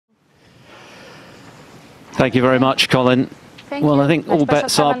Thank you very much, Colin. Well, I think all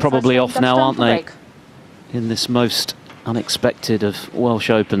bets are probably off now, aren't they? In this most unexpected of Welsh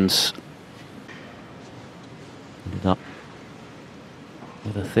Opens. Ended up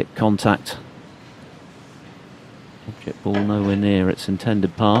with a thick contact. Object ball nowhere near its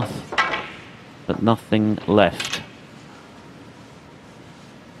intended path, but nothing left.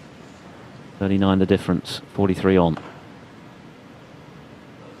 39 the difference, 43 on.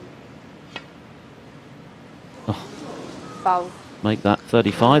 Oh. Foul. Make that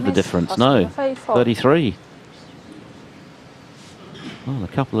 35 the difference. No, 33. Well, a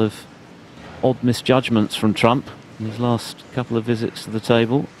couple of odd misjudgments from Trump in his last couple of visits to the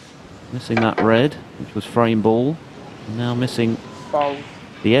table. Missing that red, which was frame ball. And now missing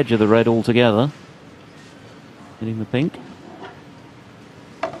the edge of the red altogether. Hitting the pink.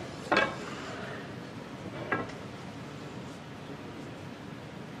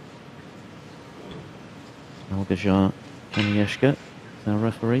 Małgorzata Agnieszka, our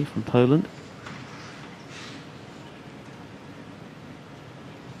referee from Poland.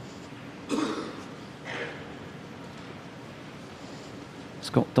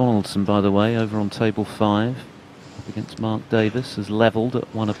 Scott Donaldson, by the way, over on table 5, up against Mark Davis, has levelled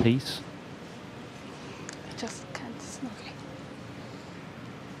at 1 apiece. I just can't snooker.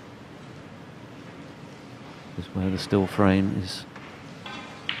 This is where the still frame is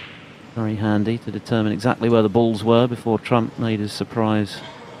very handy to determine exactly where the balls were before Trump made his surprise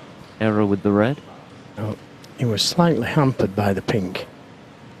error with the red. Oh, he was slightly hampered by the pink.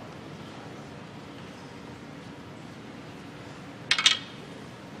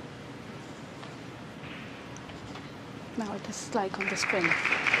 Now it is like on the screen.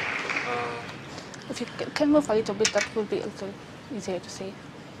 If you can move a little bit, that will be a little easier to see.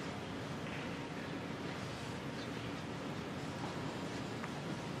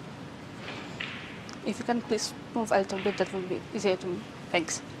 If you can please move a little bit, that will be easier to...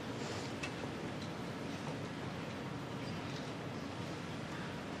 Thanks.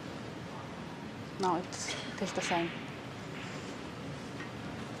 No, it is the same.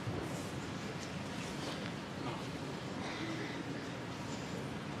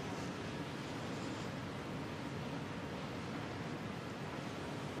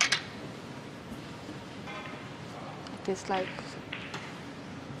 It is like...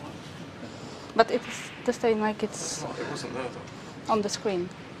 But it is the same like it's... No, it wasn't there though. On the screen.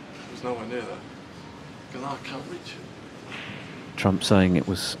 It was nowhere near there. Because I can't reach it. Trump saying it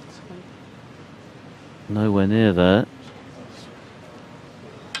was nowhere near there.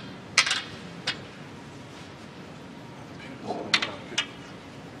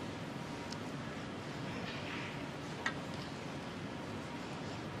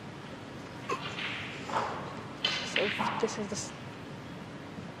 So if this is the...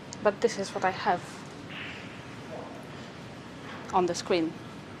 But this is what I have on the screen,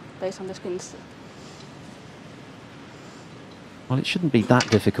 based on the screens. Well, it shouldn't be that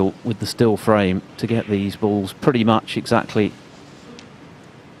difficult with the still frame to get these balls pretty much exactly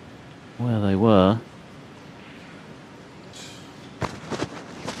where they were.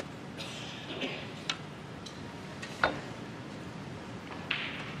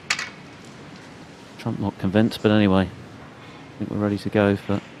 Trump not convinced, but anyway, I think we're ready to go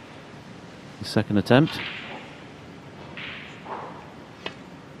for the second attempt.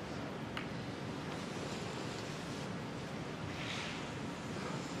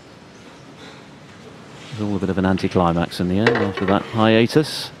 There's all a bit of an anticlimax in the end after that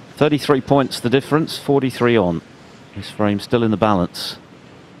hiatus. 33 points the difference, 43 on. This frame still in the balance.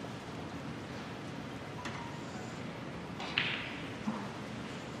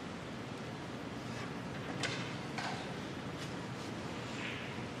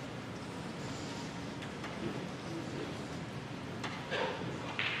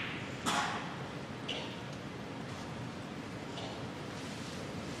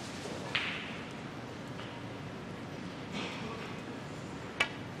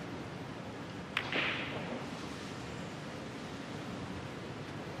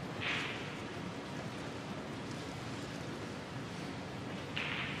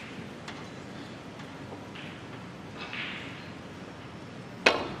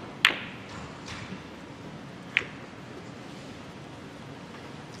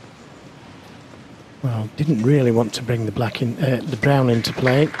 Well, didn't really want to bring the black in, the brown into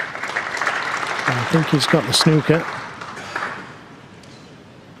play. I think he's got the snooker.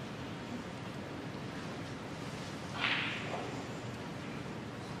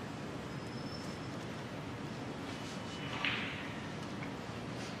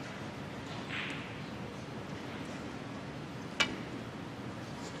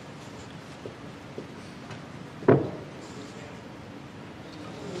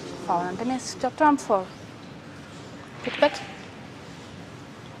 foul, and then it's Judd Trump 4. Put back.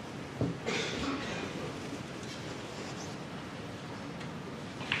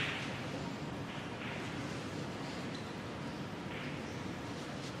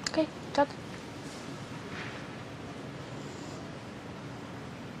 Okay, Judd.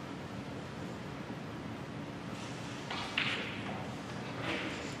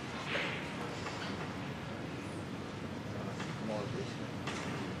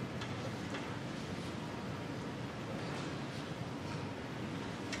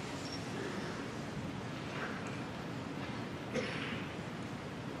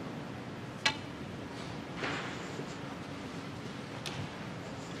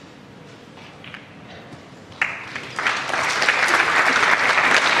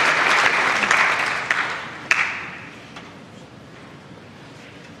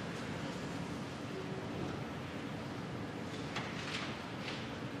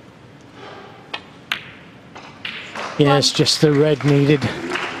 Yes, just the red needed.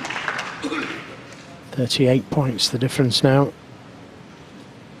 38 points, the difference now.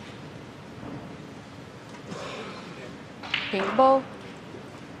 Pink ball.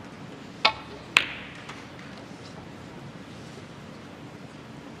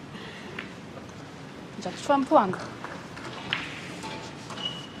 Judd Trump 1.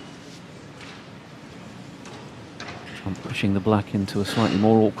 Trump pushing the black into a slightly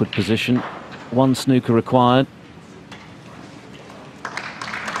more awkward position. One snooker required.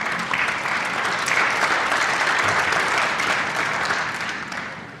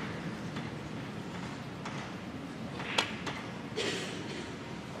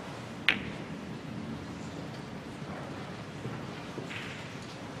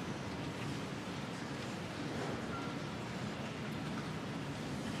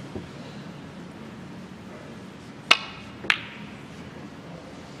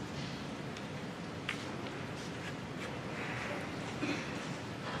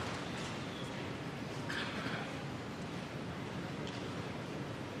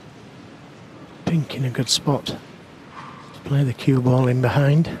 Pink in a good spot to play the cue ball in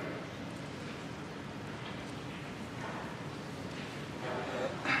behind.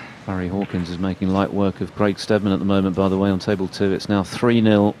 Barry Hawkins is making light work of Craig Steadman at the moment, by the way, on table 2. It's now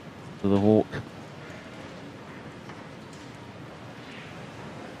 3-0 for the Hawk.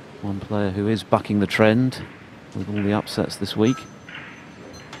 One player who is bucking the trend with all the upsets this week.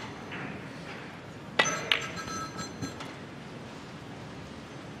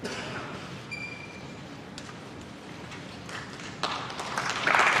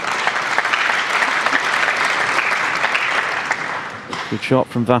 Good shot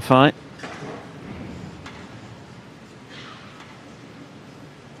from Vafaei.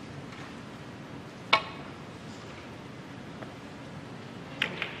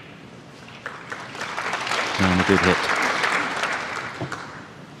 And a good hit.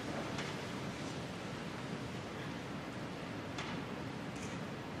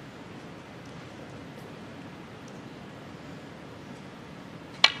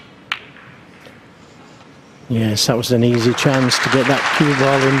 Yes, that was an easy chance to get that cue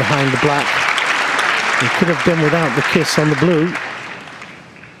ball in behind the black. He could have done without the kiss on the blue.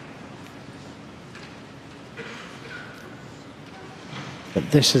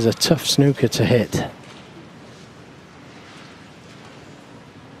 But this is a tough snooker to hit.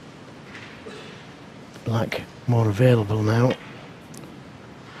 Black more available now.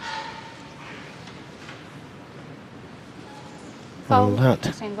 Foul. That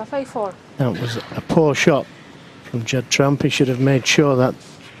Vafaei 4. That was a poor shot from Judd Trump. He should have made sure that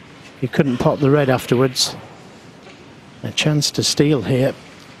he couldn't pop the red afterwards. A chance to steal here.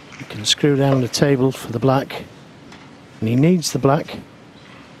 He can screw down the table for the black. And he needs the black.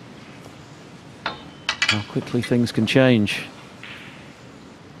 How quickly things can change.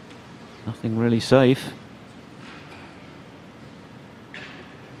 Nothing really safe.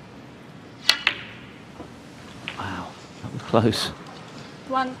 Wow, that was close.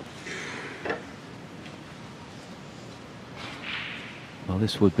 1. Well,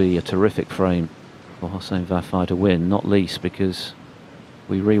 this would be a terrific frame for Hossein Vafaei to win, not least because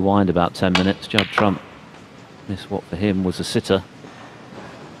we rewind about 10 minutes. Judd Trump missed what for him was a sitter.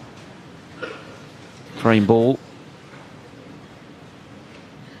 Frame ball.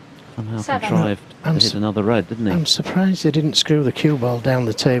 Somehow 7. contrived to hit another red, didn't he? I'm surprised he didn't screw the cue ball down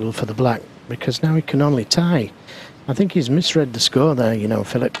the table for the black, because now he can only tie. I think he's misread the score there, you know,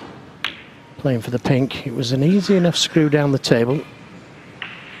 Philip. Playing for the pink. It was an easy enough screw down the table.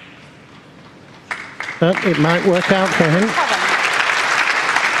 But it might work out for him.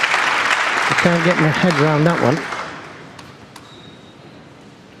 I can't get my head around that one.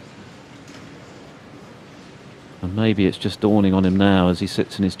 And maybe it's just dawning on him now as he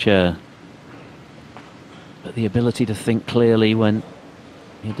sits in his chair. But the ability to think clearly when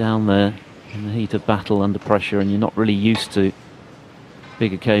you're down there in the heat of battle under pressure and you're not really used to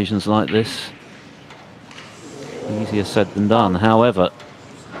big occasions like this. Easier said than done. However,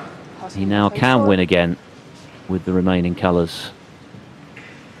 he now can win again with the remaining colours.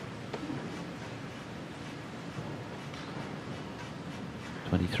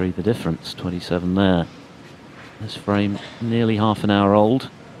 .23 the difference, 27 there. This frame nearly half an hour old.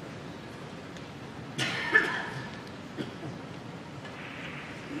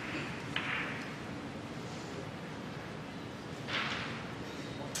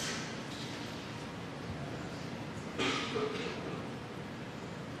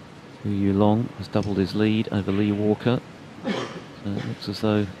 Yu Long has doubled his lead over Lee Walker. So it looks as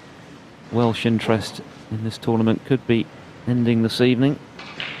though Welsh interest in this tournament could be ending this evening.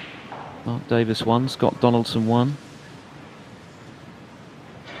 Mark Davis won, Scott Donaldson won.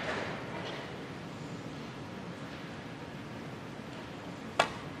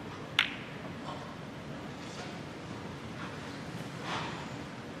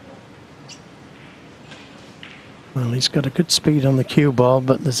 Well, he's got a good speed on the cue ball,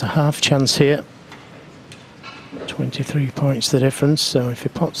 but there's a half chance here. 23 points the difference, so if he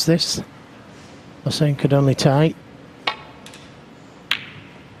pots this, Hossein could only tie.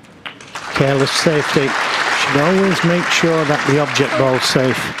 Careless safety. Should always make sure that the object ball's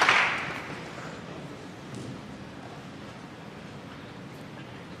safe.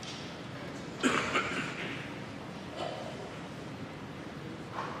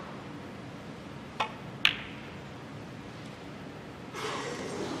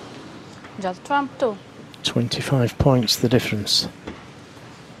 Just Trump too. 25 points the difference.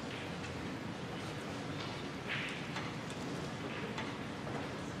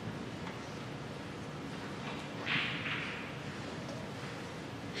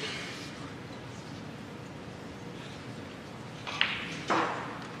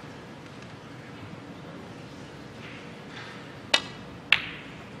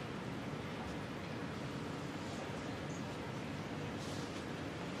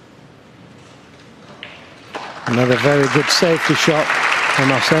 Another very good safety shot from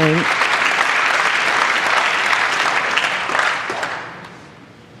Hossein.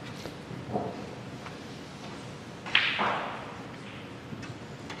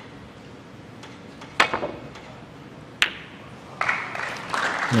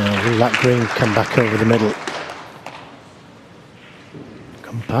 Now will that green come back over the middle?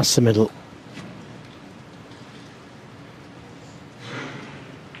 Come past the middle.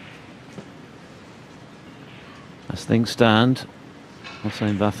 As things stand,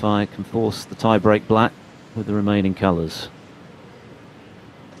 Hossein Vafaei can force the tie-break black with the remaining colours.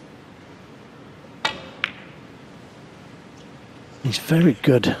 He's very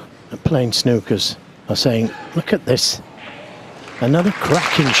good at playing snookers. Hossein, look at this. Another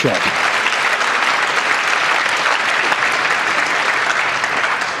cracking shot.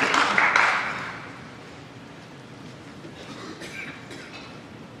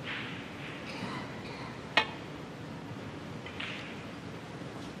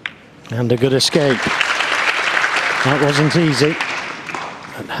 And a good escape. That wasn't easy.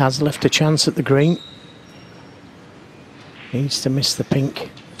 It has left a chance at the green. Needs to miss the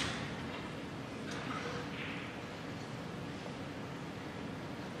pink.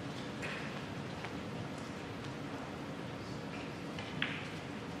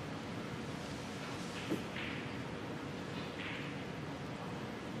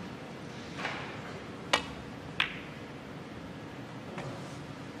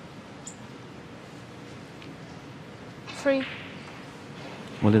 Free.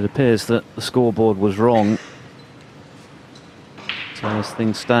 Well, it appears that the scoreboard was wrong. So as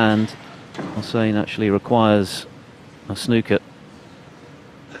things stand, Hossein actually requires a snooker.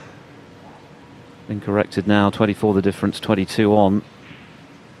 Been corrected now, 24 the difference, 22 on.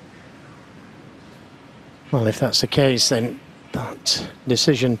 Well, if that's the case, then that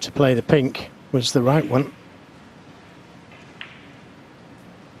decision to play the pink was the right one.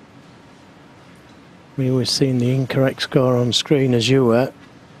 We were seeing the incorrect score on screen as you were.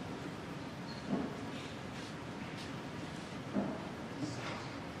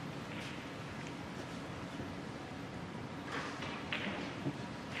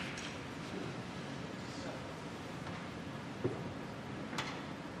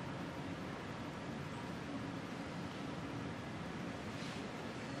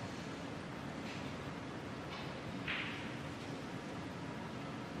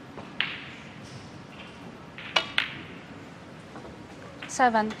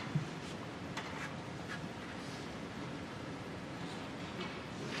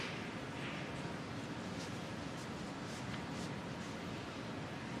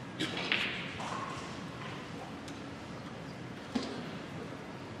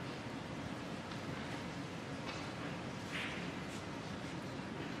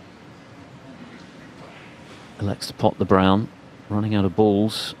 elects to pot the brown, running out of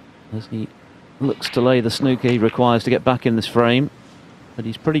balls as he looks to lay the snooker he requires to get back in this frame. But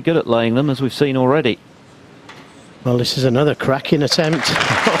he's pretty good at laying them, as we've seen already. Well, this is another cracking attempt.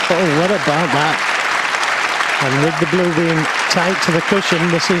 Oh, what about that? And with the blue being tight to the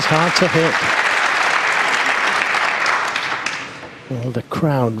cushion, this is hard to hit. Well, the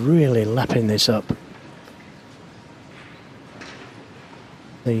crowd really lapping this up.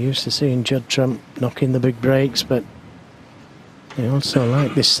 They're used to seeing Judd Trump knocking the big breaks, but they also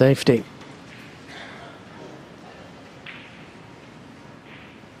like this safety.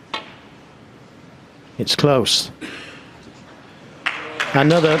 It's close.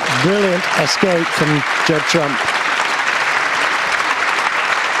 Another brilliant escape from Judd Trump.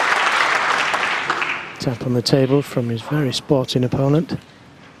 Tap on the table from his very sporting opponent.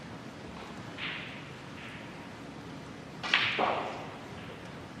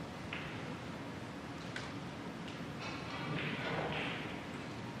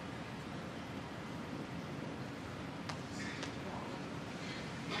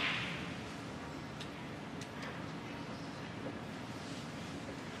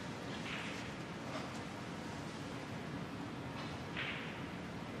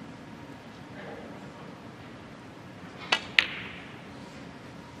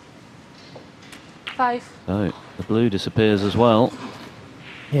 So the blue disappears as well.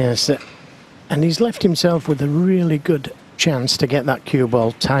 Yes, and he's left himself with a really good chance to get that cue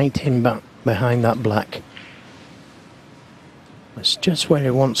ball tight in back behind that black. It's just where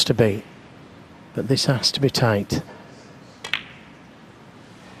he wants to be, but this has to be tight.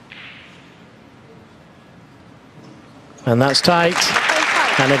 And that's tight.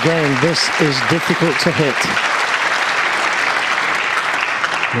 And again, this is difficult to hit.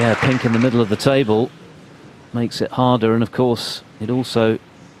 Yeah, pink in the middle of the table makes it harder, and of course it also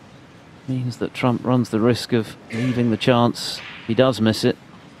means that Trump runs the risk of leaving the chance, if he does miss it,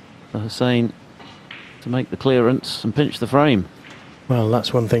 for Hossein to make the clearance and pinch the frame. Well,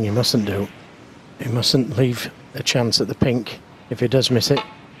 that's one thing he mustn't do. He mustn't leave a chance at the pink if he does miss it.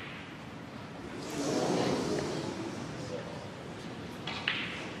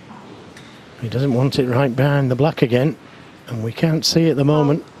 He doesn't want it right behind the black again, and we can't see at the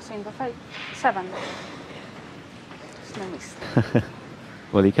moment. Vafaei, 7. No miss.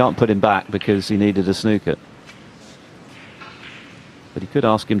 Well, he can't put him back because he needed a snooker. But he could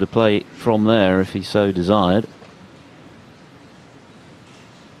ask him to play from there if he so desired.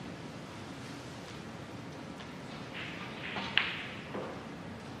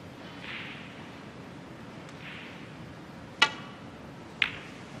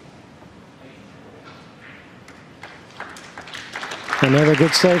 Another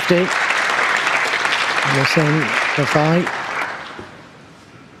good safety. Hossein Vafaei.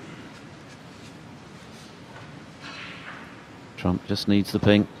 Trump just needs the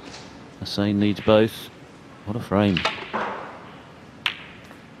pink. Hossein needs both. What a frame.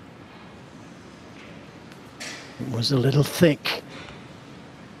 It was a little thick,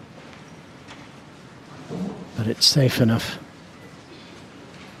 but it's safe enough.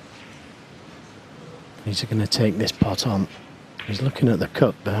 He's going to take this pot on. He's looking at the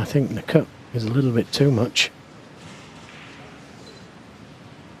cut, but I think the cut is a little bit too much.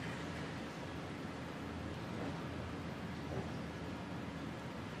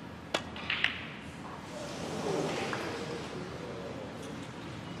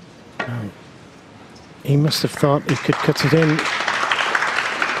 He must have thought he could cut it in.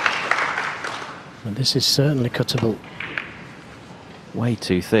 But this is certainly cuttable. Way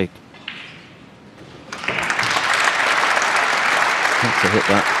too thick. Had to hit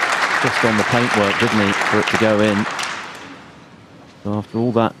that just on the paintwork, didn't he, for it to go in. So after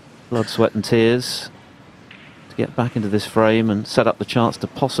all that blood, sweat and tears, to get back into this frame and set up the chance to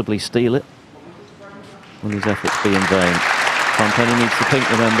possibly steal it, will his efforts be in vain? Trump only needs the pink,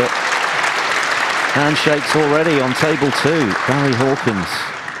 remember. Handshakes already on table 2. Barry Hawkins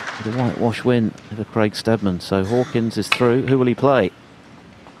with a whitewash win over Craig Steadman. So Hawkins is through. Who will he play?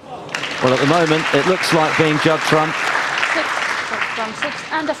 Well, at the moment, it looks like being Judd Trump.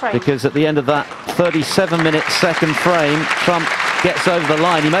 6 and a frame. Because at the end of that 37-minute second frame, Trump gets over the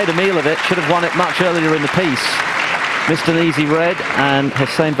line. He made a meal of it. Should have won it much earlier in the piece. Missed an easy red, and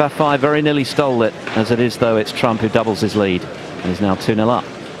Hossein Vafaei very nearly stole it. As it is, though, it's Trump who doubles his lead and is now 2-0 up.